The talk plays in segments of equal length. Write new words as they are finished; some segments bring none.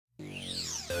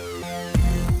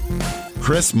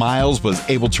Chris Miles was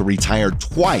able to retire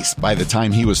twice by the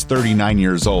time he was 39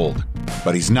 years old,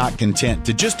 but he's not content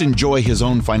to just enjoy his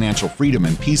own financial freedom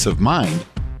and peace of mind.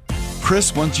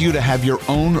 Chris wants you to have your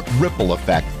own ripple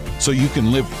effect so you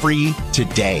can live free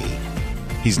today.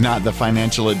 He's not the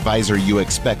financial advisor you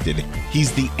expected.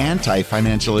 He's the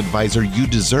anti-financial advisor you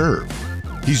deserve.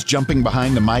 He's jumping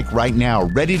behind the mic right now,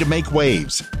 ready to make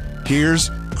waves. Here's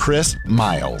Chris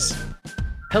Miles.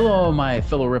 Hello, my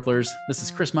fellow Ripplers. This is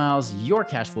Chris Miles, your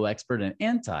cash flow expert and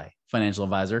anti-financial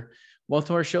advisor. Welcome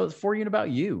to our show that's for you and about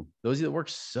you. Those of you that work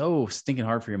so stinking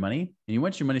hard for your money, and you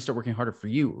want your money to start working harder for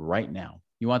you right now.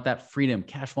 You want that freedom,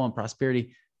 cash flow, and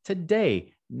prosperity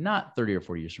today, not 30 or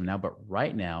 40 years from now, but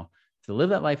right now, to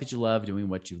live that life that you love, doing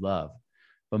what you love.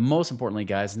 But most importantly,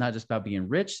 guys, it's not just about being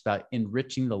rich, it's about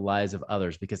enriching the lives of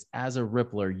others, because as a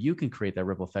Rippler, you can create that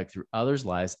ripple effect through others'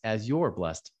 lives as you're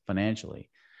blessed financially.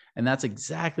 And that's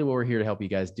exactly what we're here to help you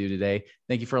guys do today.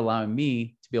 Thank you for allowing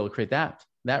me to be able to create that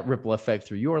ripple effect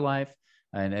through your life.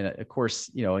 And of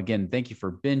course, again, thank you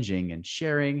for binging and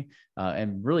sharing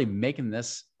and really making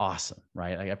this awesome,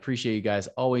 right? I appreciate you guys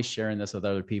always sharing this with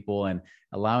other people and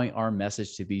allowing our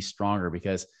message to be stronger,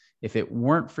 because if it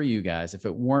weren't for you guys, if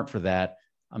it weren't for that,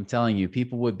 I'm telling you,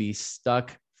 people would be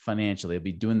stuck financially. They'd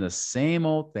be doing the same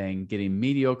old thing, getting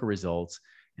mediocre results.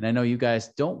 And I know you guys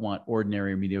don't want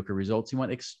ordinary or mediocre results. You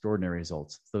want extraordinary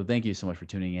results. So thank you so much for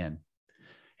tuning in.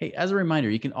 Hey, as a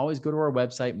reminder, you can always go to our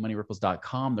website,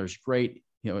 moneyripples.com. There's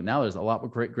now there's a lot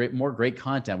more great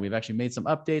content. We've actually made some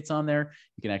updates on there.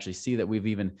 You can actually see that we've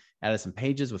even added some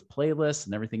pages with playlists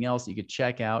and everything else that you could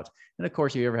check out. And of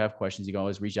course, if you ever have questions, you can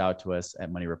always reach out to us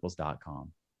at moneyripples.com.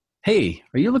 Hey,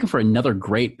 are you looking for another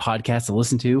great podcast to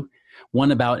listen to?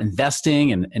 One about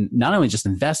investing and not only just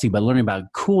investing, but learning about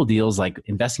cool deals like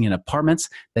investing in apartments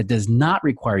that does not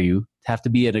require you to have to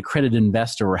be an accredited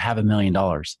investor or have $1 million.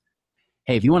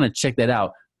 Hey, if you want to check that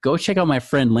out, go check out my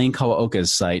friend Lane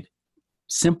Kawaoka's site,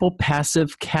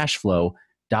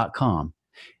 simplepassivecashflow.com.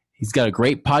 He's got a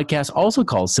great podcast also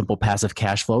called Simple Passive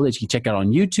Cashflow that you can check out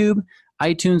on YouTube,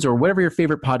 iTunes, or whatever your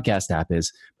favorite podcast app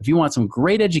is. If you want some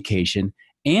great education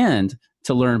and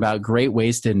to learn about great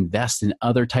ways to invest in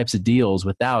other types of deals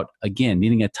without, again,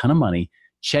 needing a ton of money,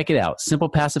 check it out,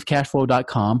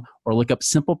 simplepassivecashflow.com, or look up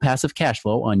Simple Passive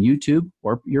Cashflow on YouTube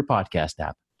or your podcast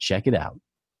app. Check it out.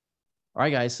 All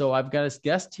right, guys. So I've got a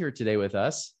guest here today with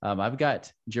us. I've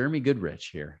got Jeremy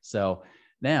Goodrich here. So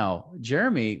now,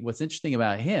 Jeremy, what's interesting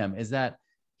about him is that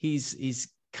he's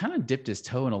kind of dipped his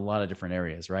toe in a lot of different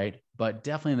areas, right? But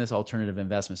definitely in this alternative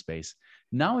investment space.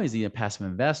 Not only is he a passive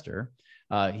investor,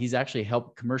 he's actually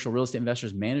helped commercial real estate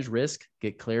investors manage risk,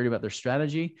 get clarity about their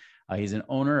strategy. He's an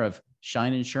owner of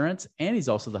Shine Insurance, and he's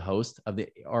also the host of the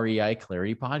REI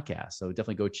Clarity podcast. So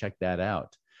definitely go check that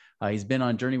out. He's been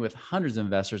on a journey with hundreds of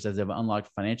investors as they've unlocked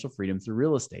financial freedom through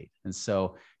real estate. And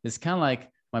so it's kind of like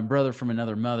my brother from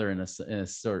another mother in a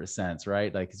sort of sense,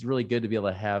 right? Like it's really good to be able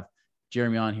to have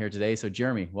Jeremy on here today. So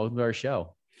Jeremy, welcome to our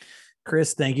show.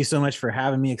 Chris, thank you so much for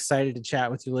having me. Excited to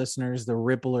chat with your listeners, the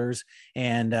Ripplers,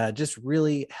 and just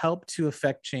really help to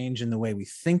affect change in the way we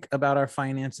think about our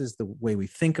finances, the way we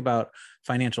think about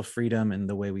financial freedom, and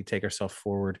the way we take ourselves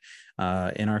forward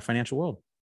in our financial world.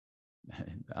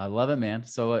 I love it, man.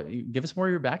 So give us more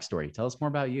of your backstory. Tell us more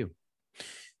about you.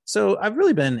 So I've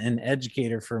really been an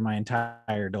educator for my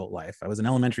entire adult life. I was an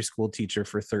elementary school teacher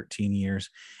for 13 years.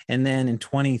 And then in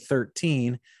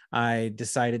 2013, I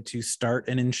decided to start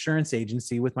an insurance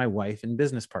agency with my wife and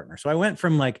business partner. So I went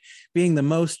from like being the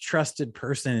most trusted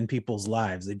person in people's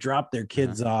lives. They dropped their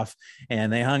kids off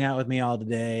and they hung out with me all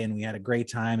day and we had a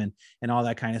great time and all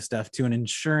that kind of stuff, to an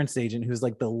insurance agent who's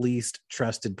like the least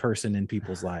trusted person in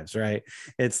people's lives, right?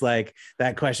 It's like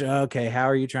that question, okay, how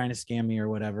are you trying to scam me or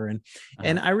whatever?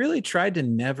 And I really tried to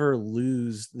never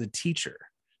lose the teacher.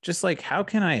 Just like, how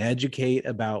can I educate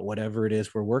about whatever it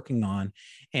is we're working on?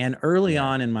 And early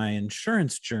on in my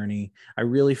insurance journey, I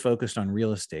really focused on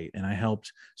real estate, and I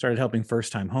started helping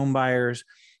first-time home buyers,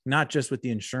 not just with the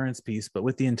insurance piece, but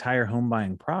with the entire home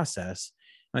buying process.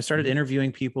 And I started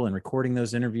interviewing people and recording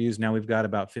those interviews. Now we've got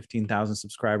about 15,000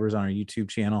 subscribers on our YouTube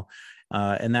channel.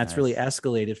 And that's really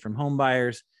escalated from home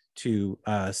buyers to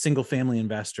single family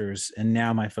investors. And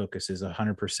now my focus is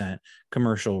 100%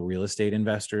 commercial real estate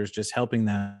investors, just helping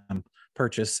them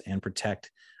purchase and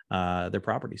protect their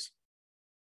properties.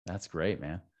 That's great,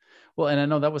 man. Well, and I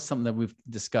know that was something that we've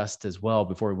discussed as well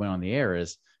before we went on the air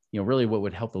is, really what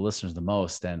would help the listeners the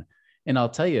most. And I'll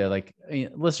tell you,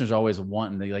 listeners are always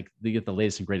wanting they get the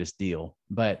latest and greatest deal,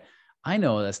 but I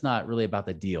know that's not really about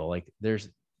the deal. Like there's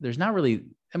not really,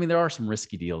 there are some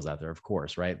risky deals out there, of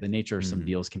course, right? The nature of some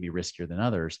deals can be riskier than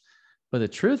others, But the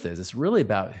truth is, it's really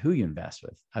about who you invest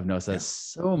with. I've noticed that's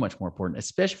so much more important,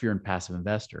 especially if you're a passive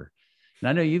investor. And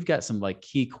I know you've got some like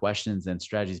key questions and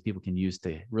strategies people can use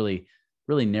to really,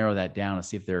 really narrow that down and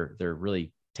see if they're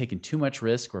really taking too much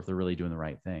risk or if they're really doing the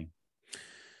right thing.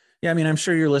 Yeah, I mean, I'm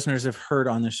sure your listeners have heard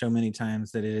on the show many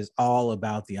times that it is all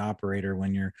about the operator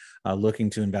when you're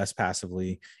looking to invest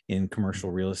passively in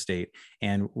commercial real estate.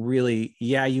 And really,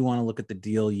 yeah, you want to look at the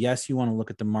deal. Yes, you want to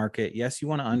look at the market. Yes, you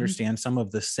want to understand some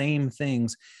of the same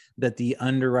things that the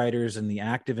underwriters and the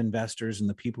active investors and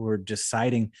the people who are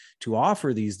deciding to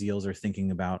offer these deals are thinking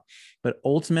about. But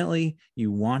ultimately,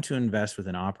 you want to invest with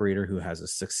an operator who has a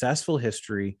successful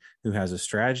history, who has a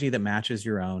strategy that matches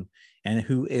your own, and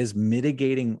who is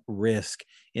mitigating risk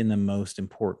in the most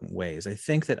important ways. I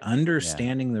think that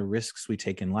understanding the risks we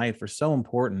take in life are so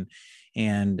important.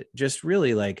 And just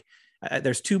really like,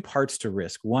 there's two parts to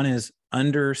risk. One is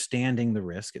understanding the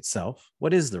risk itself.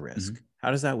 What is the risk? How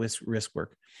does that risk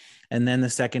work? And then the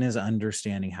second is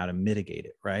understanding how to mitigate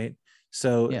it, right?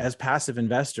 So as passive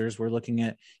investors, we're looking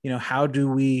at, how do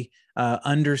we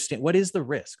understand what is the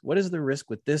risk? What is the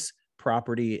risk with this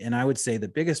property? And I would say the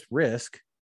biggest risk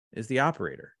is the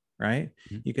operator, right?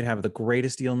 You could have the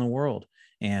greatest deal in the world.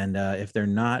 And if they're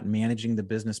not managing the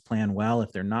business plan well,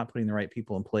 if they're not putting the right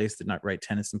people in place, the right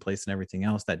tenants in place and everything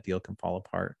else, that deal can fall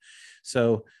apart.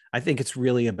 So I think it's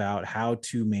really about how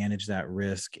to manage that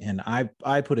risk. And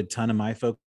I put a ton of my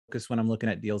focus when I'm looking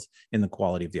at deals in the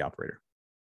quality of the operator.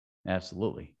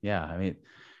 Absolutely. Yeah. I mean,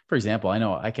 for example, I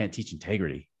know I can't teach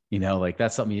integrity. Like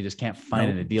that's something you just can't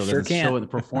find in a deal. It doesn't show in the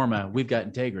pro forma. We've got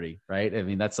integrity, right? I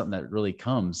mean, that's something that really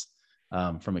comes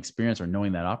from experience or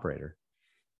knowing that operator.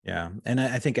 Yeah. And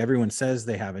I think everyone says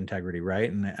they have integrity,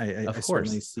 right? And I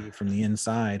certainly see from the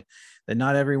inside that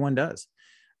not everyone does.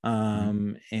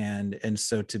 And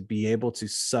so to be able to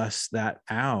suss that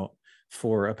out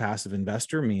for a passive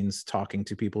investor means talking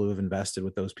to people who have invested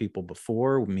with those people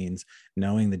before, means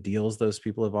knowing the deals those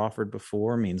people have offered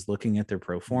before, means looking at their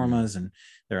pro formas and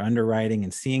their underwriting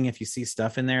and seeing if you see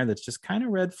stuff in there that's just kind of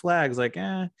red flags, like,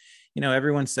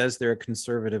 everyone says they're a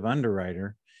conservative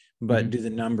underwriter, but do the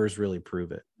numbers really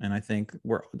prove it? And I think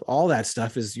all that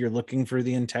stuff is you're looking for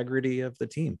the integrity of the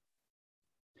team.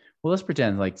 Well, let's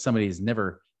pretend like somebody's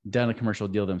never done a commercial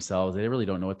deal themselves. They really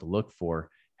don't know what to look for.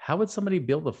 How would somebody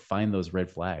be able to find those red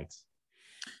flags?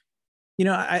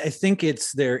 I think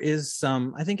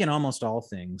I think in almost all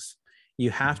things, you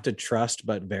have to trust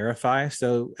but verify.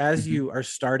 So as you are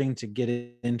starting to get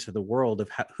into the world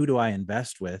of who do I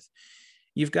invest with,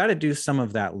 you've got to do some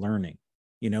of that learning.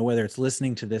 Whether it's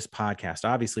listening to this podcast,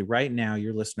 obviously right now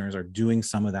your listeners are doing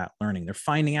some of that learning. They're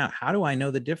finding out, how do I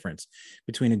know the difference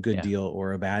between a good deal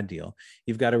or a bad deal?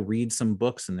 You've got to read some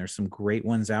books, and there's some great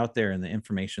ones out there, and the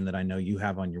information that I know you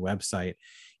have on your website.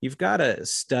 You've got to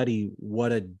study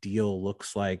what a deal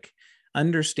looks like,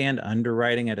 understand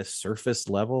underwriting at a surface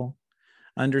level,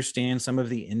 understand some of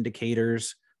the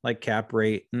indicators like cap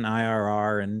rate and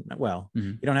IRR. And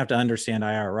you don't have to understand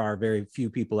IRR. Very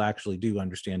few people actually do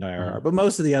understand IRR, but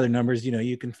most of the other numbers,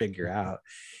 you can figure out.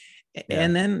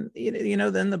 And then,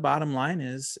 then the bottom line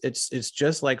is it's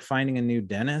just like finding a new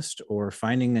dentist or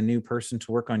finding a new person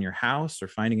to work on your house or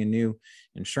finding a new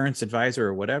insurance advisor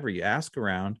or whatever. You ask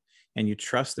around and you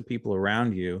trust the people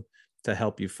around you to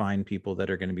help you find people that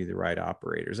are going to be the right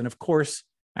operators. And of course,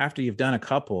 after you've done a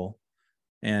couple,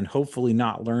 and hopefully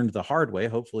not learned the hard way,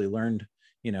 hopefully learned,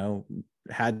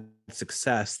 had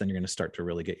success, then you're going to start to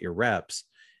really get your reps,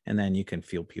 and then you can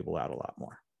feel people out a lot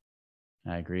more.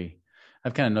 I agree.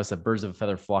 I've kind of noticed that birds of a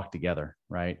feather flock together,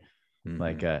 right?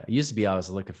 Like it used to be, I was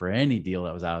looking for any deal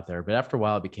that was out there, but after a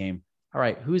while it became, all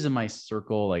right, who's in my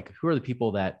circle? Like, who are the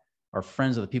people that are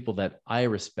friends of the people that I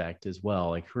respect as well?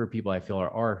 Like, who are people I feel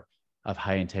are of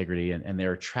high integrity and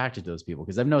they're attracted to those people?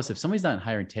 Because I've noticed if somebody's not in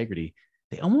higher integrity,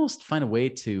 they almost find a way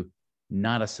to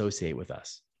not associate with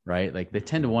us, right? Like they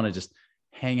tend to want to just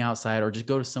hang outside or just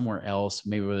go to somewhere else,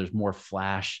 maybe where there's more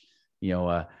flash,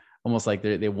 almost like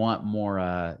they want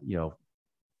more,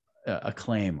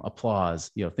 acclaim,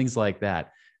 applause, things like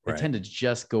that. They tend to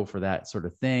just go for that sort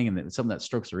of thing. And something that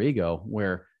strokes their ego,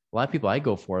 where a lot of people I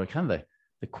go for are kind of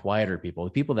the quieter people,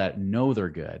 the people that know they're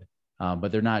good,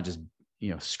 but they're not just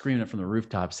screaming it from the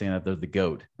rooftop saying that they're the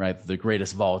GOAT, right? The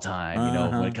greatest of all time,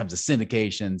 when it comes to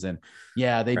syndications. And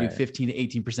they do 15 to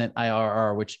 18%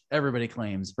 IRR, which everybody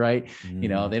claims, right? They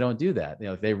don't do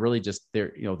that. They really just,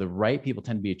 the right people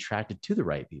tend to be attracted to the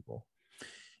right people.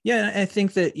 Yeah. I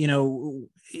think that,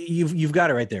 you've got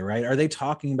it right there, right? Are they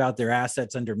talking about their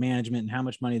assets under management and how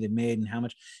much money they made and how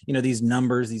much, these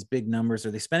numbers, these big numbers,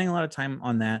 are they spending a lot of time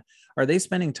on that? Are they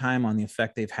spending time on the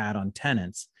effect they've had on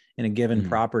tenants in a given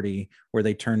property where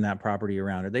they turned that property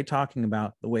around? Are they talking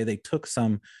about the way they took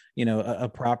some, a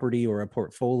property or a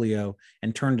portfolio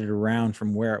and turned it around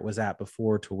from where it was at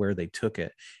before to where they took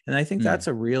it? And I think that's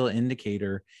a real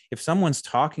indicator. If someone's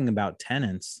talking about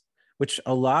tenants, which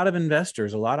a lot of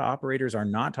investors, a lot of operators are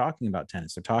not talking about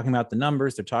tenants. They're talking about the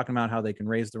numbers. They're talking about how they can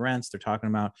raise the rents. They're talking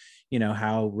about,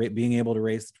 how being able to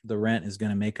raise the rent is going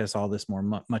to make us all this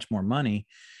much more money.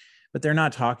 But they're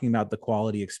not talking about the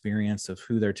quality experience of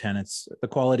who their tenants, the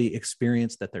quality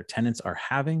experience that their tenants are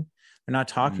having. They're not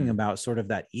talking about sort of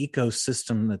that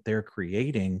ecosystem that they're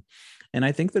creating. And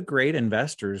I think the great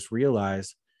investors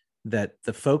realize that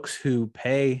the folks who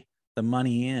pay the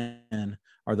money in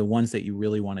are the ones that you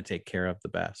really want to take care of the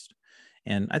best.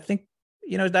 And I think,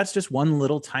 that's just one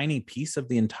little tiny piece of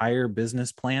the entire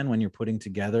business plan when you're putting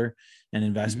together an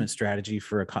investment strategy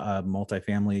for a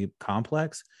multifamily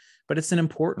complex, but it's an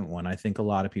important one. I think a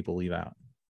lot of people leave out.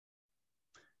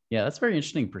 Yeah, that's a very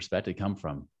interesting perspective to come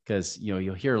from, because,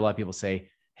 you'll hear a lot of people say,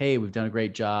 hey, we've done a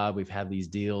great job. We've had these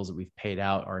deals that we've paid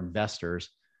out our investors,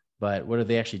 but what have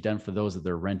they actually done for those that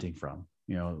they're renting from,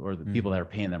 or the people that are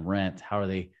paying them rent? How are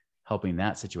they helping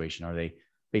that situation? Are they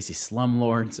basically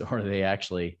slumlords, or are they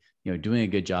actually, doing a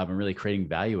good job and really creating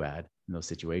value add in those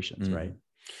situations? Right.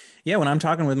 Yeah. When I'm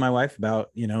talking with my wife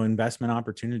about, investment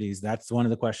opportunities, that's one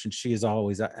of the questions she is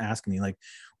always asking me, like,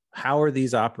 how are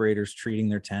these operators treating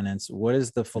their tenants? What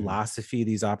is the philosophy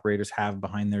these operators have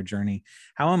behind their journey?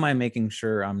 How am I making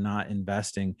sure I'm not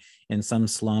investing in some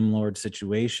slumlord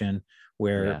situation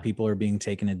where people are being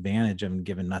taken advantage of and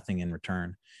given nothing in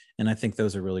return? And I think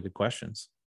those are really good questions.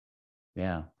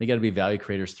 Yeah. They got to be value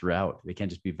creators throughout. They can't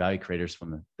just be value creators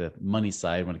from the money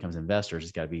side when it comes to investors.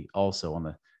 It's got to be also on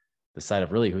the side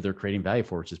of really who they're creating value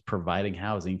for, which is providing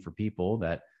housing for people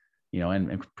that,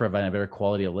 and providing a better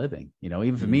quality of living.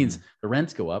 Even if it means the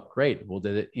rents go up, great. Well,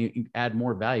 did it add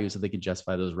more value so they can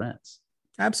justify those rents?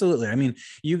 Absolutely. I mean,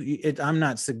 I'm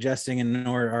not suggesting, and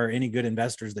nor are any good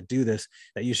investors that do this,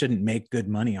 that you shouldn't make good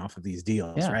money off of these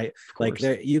deals, right? Like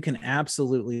you can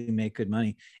absolutely make good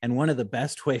money. And one of the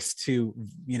best ways to,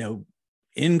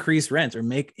 increase rents or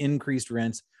make increased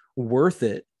rents worth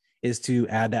it is to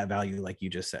add that value, like you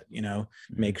just said,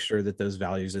 make sure that those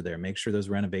values are there, make sure those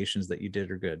renovations that you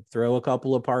did are good, throw a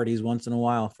couple of parties once in a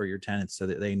while for your tenants so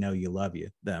that they know you love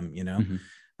them,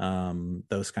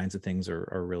 those kinds of things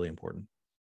are really important.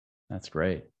 That's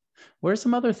great. What are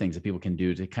some other things that people can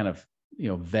do to kind of,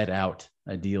 vet out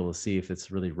a deal to see if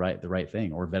it's really the right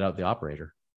thing, or vet out the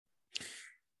operator?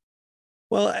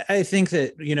 Well, I think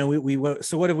that,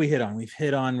 so what have we hit on? We've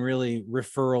hit on really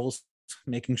referrals,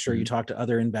 making sure you talk to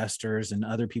other investors and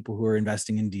other people who are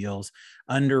investing in deals,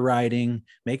 underwriting,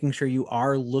 making sure you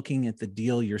are looking at the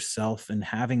deal yourself and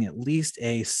having at least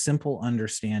a simple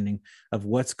understanding of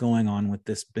what's going on with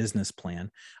this business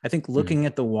plan. I think looking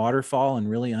at the waterfall and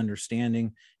really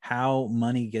understanding how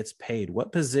money gets paid.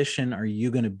 What position are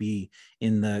you going to be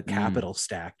in the capital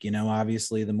stack?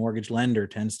 Obviously the mortgage lender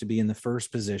tends to be in the first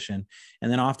position.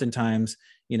 And then oftentimes,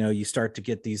 you start to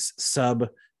get these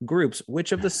subgroups.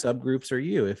 Which of the subgroups are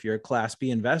you? If you're a Class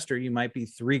B investor, you might be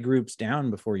 3 groups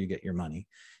down before you get your money,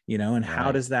 and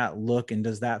how does that look? And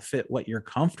does that fit what you're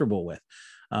comfortable with?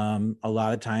 A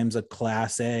lot of times a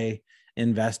Class A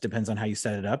invest, depends on how you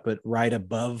set it up, but right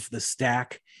above the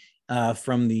stack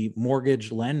from the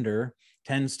mortgage lender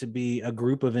tends to be a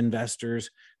group of investors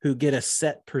who get a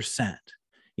set percent,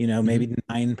 maybe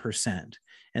 9%.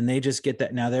 And they just get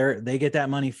that. Now they get that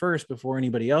money first before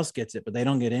anybody else gets it, but they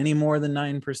don't get any more than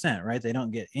 9%, right? They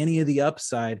don't get any of the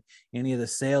upside, any of the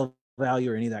sale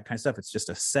value or any of that kind of stuff. It's just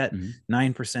a set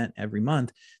 9% every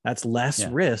month. That's less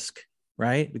risk,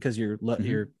 right? Because you're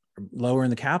lower in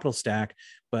the capital stack,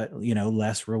 but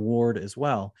less reward as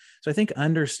well. So I think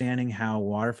understanding how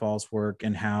waterfalls work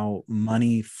and how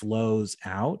money flows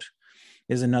out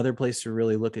is another place to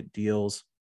really look at deals.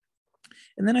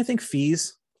 And then I think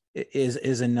fees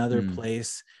is another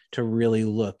place to really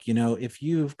look. If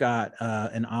you've got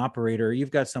an operator,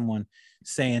 you've got someone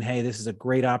saying, hey, this is a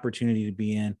great opportunity to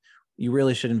be in, you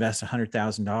really should invest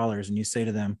 $100,000. And you say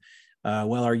to them,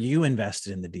 well, are you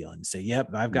invested in the deal? And say, yep,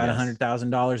 I've got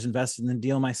 $100,000 invested in the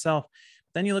deal myself.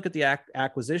 Then you look at the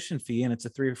acquisition fee and it's a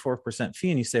 3 or 4%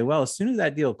 fee. And you say, well, as soon as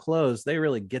that deal closed, they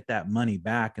really get that money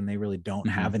back and they really don't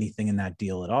have anything in that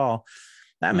deal at all.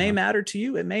 That may matter to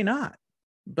you. It may not.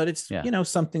 But it's,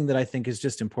 something that I think is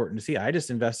just important to see. I just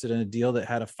invested in a deal that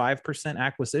had a 5%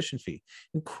 acquisition fee,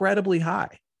 incredibly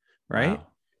high. Right. Wow.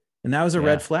 And that was a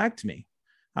red flag to me.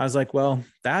 I was like, well,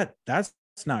 that's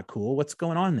not cool. What's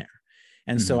going on there?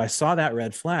 And so I saw that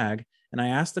red flag and I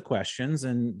asked the questions,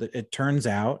 and it turns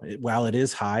out, while it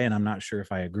is high, and I'm not sure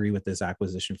if I agree with this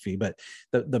acquisition fee, but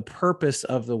the purpose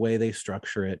of the way they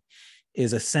structure it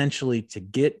is essentially to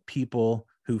get people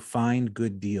who find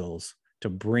good deals to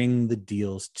bring the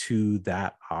deals to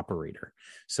that operator.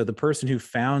 So the person who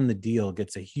found the deal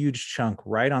gets a huge chunk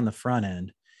right on the front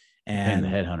end, and the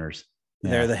headhunters.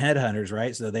 They're the headhunters,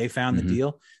 right? So they found the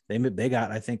deal. They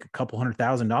got, I think, a couple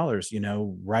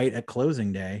 $100,000, right at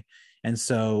closing day. And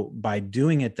so by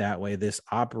doing it that way, this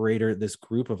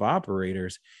group of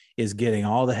operators is getting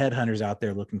all the headhunters out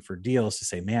there looking for deals to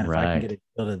say, man, if I can get a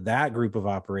deal to that group of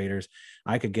operators,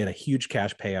 I could get a huge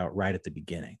cash payout right at the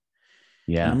beginning.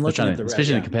 Yeah. And I'm looking at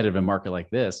especially in a competitive market like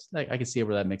this, I can see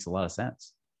where that makes a lot of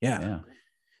sense. Yeah.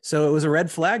 So it was a red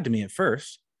flag to me at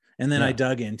first. And then I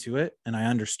dug into it and I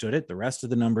understood it. The rest of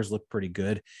the numbers looked pretty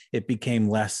good. It became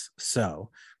less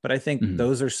so. But I think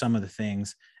those are some of the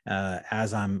things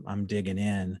as I'm digging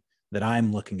in that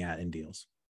I'm looking at in deals.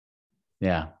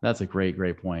 Yeah, that's a great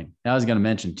point. Now, I was going to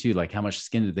mention too, like how much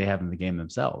skin do they have in the game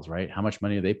themselves, right? How much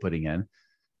money are they putting in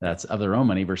that's of their own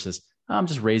money versus I'm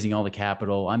just raising all the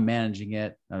capital. I'm managing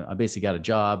it. I basically got a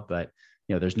job, but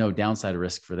there's no downside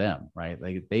risk for them, right?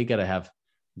 Like they got to have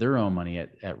their own money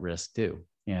at risk too.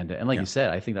 And like you said,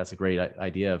 I think that's a great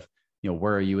idea of,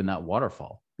 where are you in that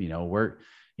waterfall? I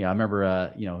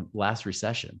remember, last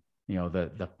recession,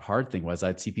 the hard thing was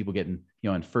I'd see people getting,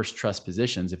 in first trust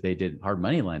positions if they did hard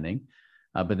money lending.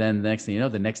 But then the next thing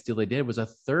the next deal they did was a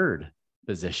third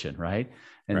position, right?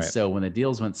 And so when the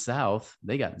deals went south,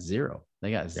 they got zero,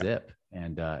 they got zip.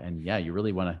 And you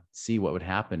really want to see what would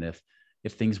happen if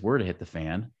things were to hit the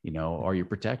fan, are you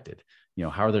protected?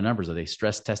 How are their numbers? Are they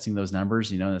stress testing those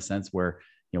numbers, in the sense where,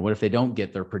 what if they don't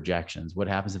get their projections? What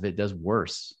happens if it does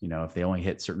worse? If they only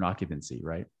hit certain occupancy,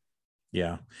 right?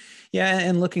 Yeah.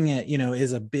 And looking at,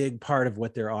 is a big part of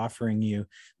what they're offering you,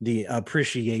 the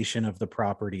appreciation of the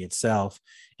property itself.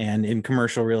 And in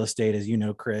commercial real estate, as you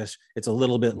know, Chris, it's a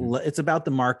little bit, it's about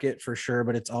the market for sure,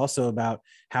 but it's also about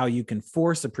how you can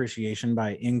force appreciation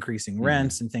by increasing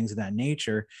rents and things of that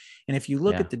nature. And if you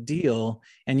look at the deal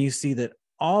and you see that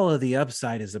all of the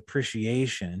upside is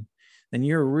appreciation, then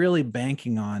you're really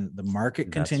banking on the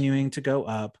market continuing to go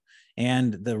up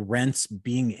and the rents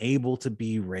being able to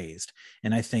be raised.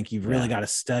 And I think you've really got to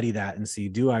study that and see,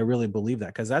 do I really believe that?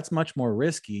 Because that's much more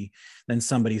risky than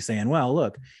somebody saying, well,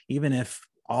 look, even if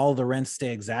all the rents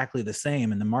stay exactly the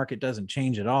same and the market doesn't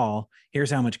change at all,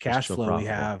 here's how much cash flow we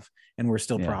have and we're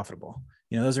still profitable.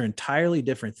 Those are entirely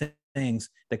different things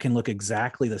that can look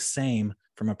exactly the same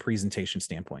from a presentation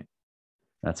standpoint.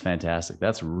 That's fantastic.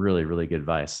 That's really, really good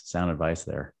advice. Sound advice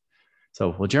there.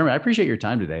 So, well, Jeremy, I appreciate your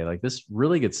time today. Like this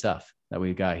really good stuff that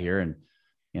we've got here. And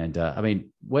I mean,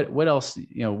 what else,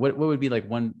 what would be like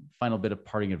one final bit of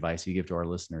parting advice you give to our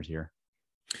listeners here?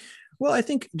 Well, I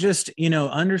think just,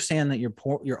 understand that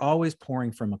you're always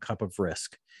pouring from a cup of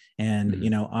risk. And,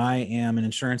 I am an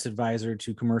insurance advisor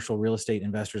to commercial real estate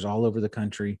investors all over the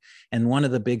country. And one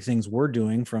of the big things we're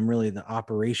doing from really the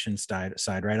operations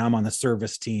side, right? I'm on the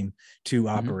service team to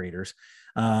operators,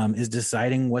 is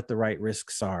deciding what the right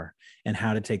risks are and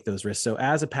how to take those risks. So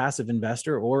as a passive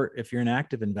investor, or if you're an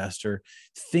active investor,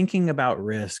 thinking about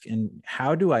risk and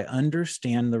how do I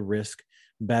understand the risk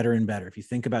better and better. If you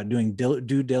think about doing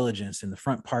due diligence in the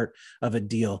front part of a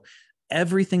deal,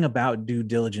 everything about due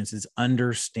diligence is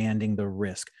understanding the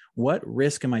risk. What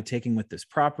risk am I taking with this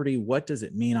property? What does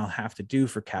it mean I'll have to do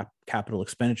for capital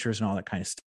expenditures and all that kind of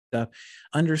stuff?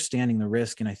 Understanding the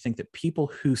risk. And I think that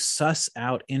people who suss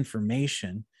out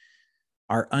information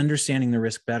are understanding the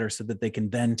risk better so that they can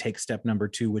then take step number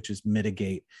 2, which is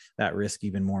mitigate that risk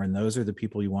even more. And those are the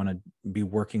people you want to be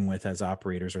working with as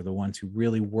operators, are the ones who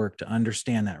really work to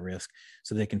understand that risk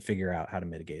so they can figure out how to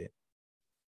mitigate it.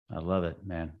 I love it,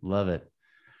 man. Love it.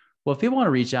 Well, if people want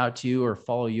to reach out to you or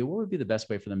follow you, what would be the best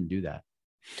way for them to do that?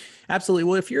 Absolutely.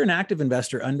 Well, if you're an active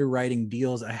investor underwriting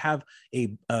deals, I have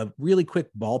a really quick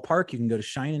ballpark. You can go to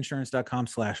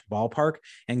shineinsurance.com/ballpark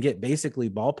and get basically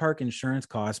ballpark insurance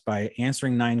costs by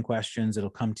answering 9 questions.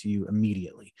 It'll come to you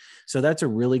immediately. So that's a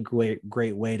really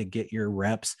great way to get your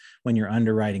reps when you're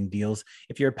underwriting deals.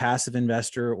 If you're a passive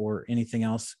investor or anything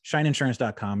else,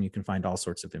 shineinsurance.com, you can find all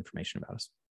sorts of information about us.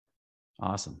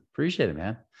 Awesome. Appreciate it,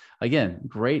 man. Again,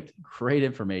 great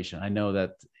information. I know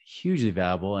that's hugely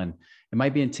valuable, and it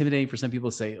might be intimidating for some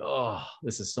people to say, oh,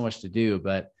 this is so much to do.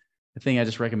 But the thing I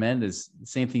just recommend is the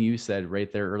same thing you said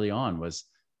right there early on was,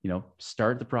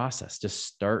 start the process. Just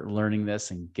start learning this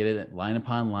and get it line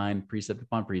upon line, precept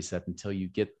upon precept until you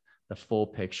get the full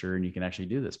picture and you can actually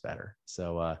do this better.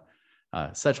 So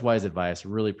such wise advice.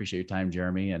 Really appreciate your time,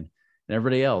 Jeremy. And and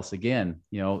everybody else. Again,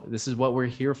 this is what we're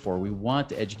here for. We want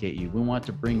to educate you. We want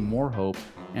to bring more hope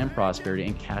and prosperity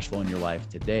and cash flow in your life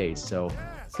today. So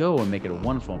go and make it a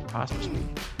wonderful and prosperous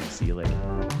week. See you later.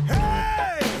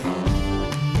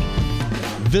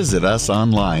 Visit us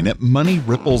online at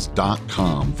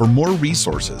moneyripples.com for more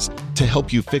resources to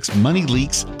help you fix money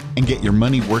leaks and get your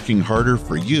money working harder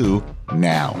for you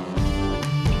now.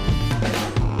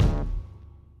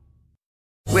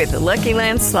 With the Lucky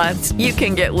Land Slots, you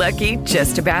can get lucky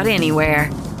just about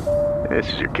anywhere.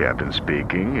 This is your captain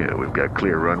speaking. We've got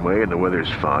clear runway and the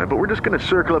weather's fine, but we're just going to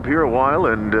circle up here a while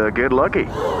and get lucky.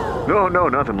 No,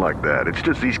 nothing like that. It's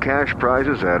just these cash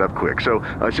prizes add up quick. So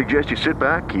I suggest you sit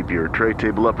back, keep your tray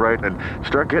table upright, and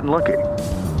start getting lucky.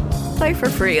 Play for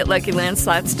free at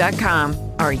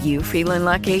LuckyLandSlots.com. Are you feeling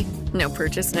lucky? No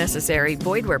purchase necessary.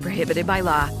 Void where prohibited by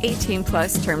law.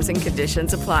 18+ terms and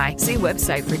conditions apply. See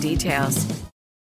website for details.